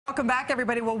Welcome back,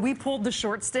 everybody. Well, we pulled the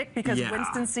short stick because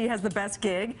Winston C has the best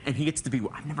gig. And he gets to be,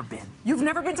 I've never been. You've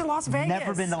never been to Las Vegas?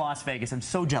 Never been to Las Vegas. I'm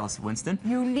so jealous of Winston.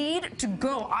 You need to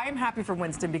go. I am happy for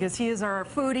Winston because he is our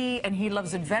foodie and he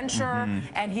loves adventure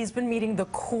and he's been meeting the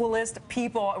coolest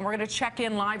people, and we're going to check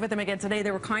in live with him again today.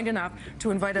 They were kind enough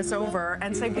to invite us over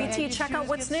and say, BT, check out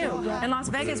what's new in Las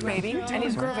Vegas, baby. And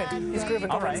he's grooving. He's grooving.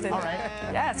 Go, Winston. All right.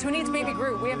 Yes, who needs Baby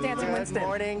Groot? We have Dancing Winston. Good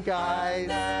morning, guys.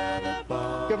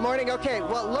 Good morning. Okay,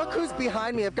 well, look who's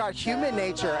behind me. I've got Human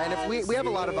Nature, and if we have a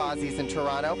lot of Aussies in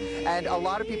Toronto, and a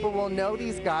lot of people will know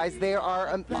these guys. They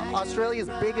are Australia's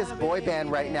biggest boy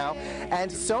band right now,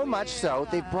 and so much so,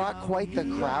 they've brought quite the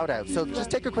crowd out. So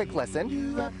just take a quick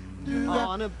listen.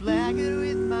 On a blanket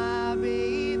with my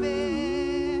baby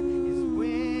is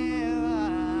where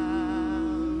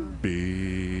I'll be.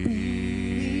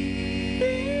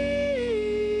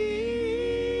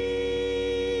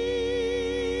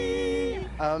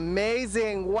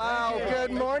 Amazing. Wow.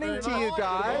 Good morning to you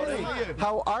guys.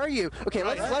 How are you? Okay,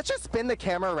 let's just spin the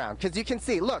camera around because you can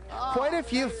see, look, quite a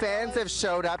few fans have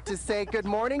showed up to say good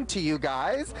morning to you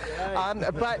guys.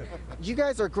 But you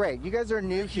guys are great. You guys are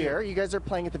new here. You guys are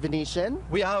playing at the Venetian.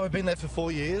 We are. We've been there for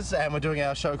 4 years, and we're doing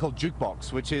our show called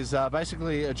Jukebox, which is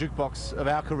basically a jukebox of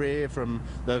our career from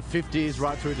the 50s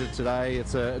right through to today.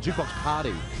 It's a jukebox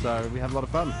party, so we have a lot of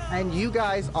fun. And you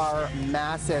guys are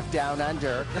massive down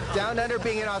under. Down under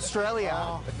being in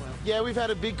Australia. Yeah, we've had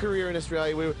a big career in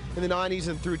Australia. We were in the 90s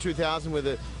and through 2000 we're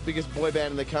the biggest boy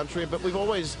band in the country, but we've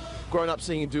always grown up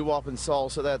singing doo-wop and soul,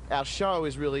 so that our show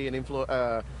is really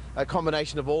a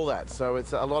combination of all that, so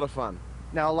it's a lot of fun.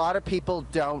 Now, a lot of people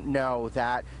don't know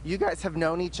that you guys have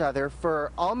known each other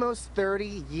for almost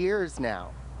 30 years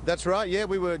now. That's right, yeah,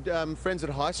 we were friends at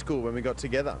high school when we got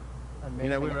together. You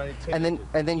know, we were and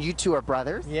then you two are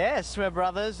brothers? Yes, we're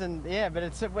brothers, and yeah,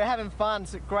 but we're having fun.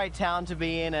 It's a great town to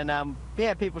be in, and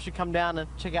yeah, people should come down and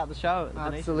check out the show.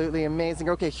 Absolutely amazing.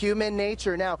 Okay, Human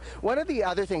Nature. Now, one of the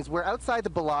other things, we're outside the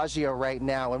Bellagio right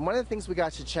now, and one of the things we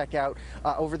got to check out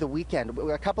over the weekend,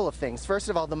 a couple of things. First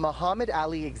of all, the Muhammad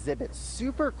Ali exhibit,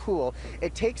 super cool.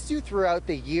 It takes you throughout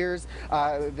the years,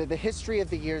 the history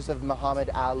of the years of Muhammad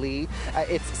Ali.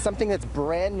 It's something that's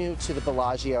brand new to the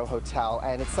Bellagio Hotel,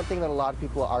 and it's something that a lot of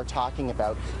people are talking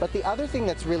about. But the other thing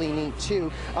that's really neat too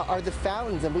are the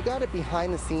fountains, and we got a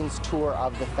behind the scenes tour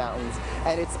of the fountains,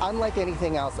 and it's unlike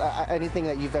anything else, anything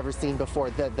that you've ever seen before,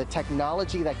 the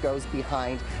technology that goes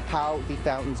behind how the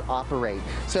fountains operate.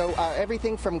 So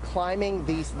everything from climbing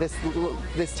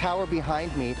this tower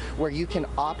behind me where you can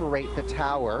operate the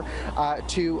tower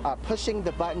to pushing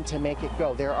the button to make it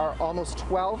go. There are almost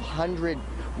 1,200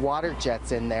 water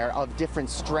jets in there of different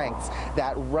strengths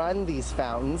that run these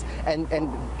fountains, and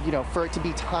you know, for it to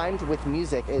be timed with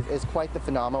music is quite the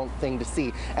phenomenal thing to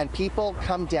see. And people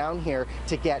come down here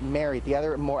to get married. The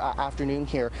other afternoon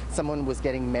here, someone was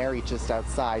getting married just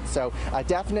outside. So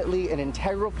definitely an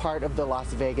integral part of the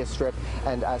Las Vegas Strip,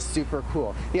 and super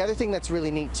cool. The other thing that's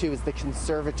really neat too is the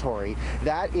conservatory.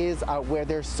 That is where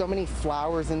there's so many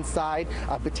flowers inside.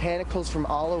 Botanicals from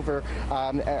all over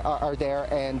are there,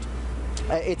 and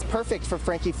it's perfect for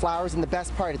Frankie Flowers, and the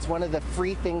best part, it's one of the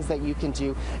free things that you can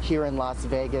do here in Las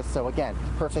Vegas. So again,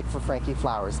 perfect for Frankie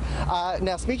Flowers.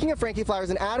 Now, speaking of Frankie Flowers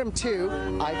and Adam too,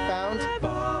 I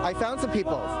found some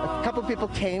people. A couple people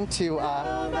came to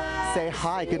say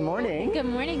hi. Good morning. Good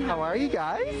morning. How are you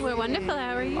guys? We're wonderful.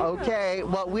 How are you? Okay.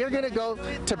 Well, we're gonna go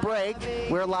to break.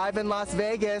 We're live in Las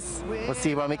Vegas. We'll see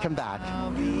you when we come back.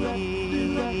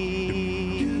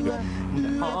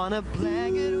 On a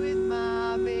blanket with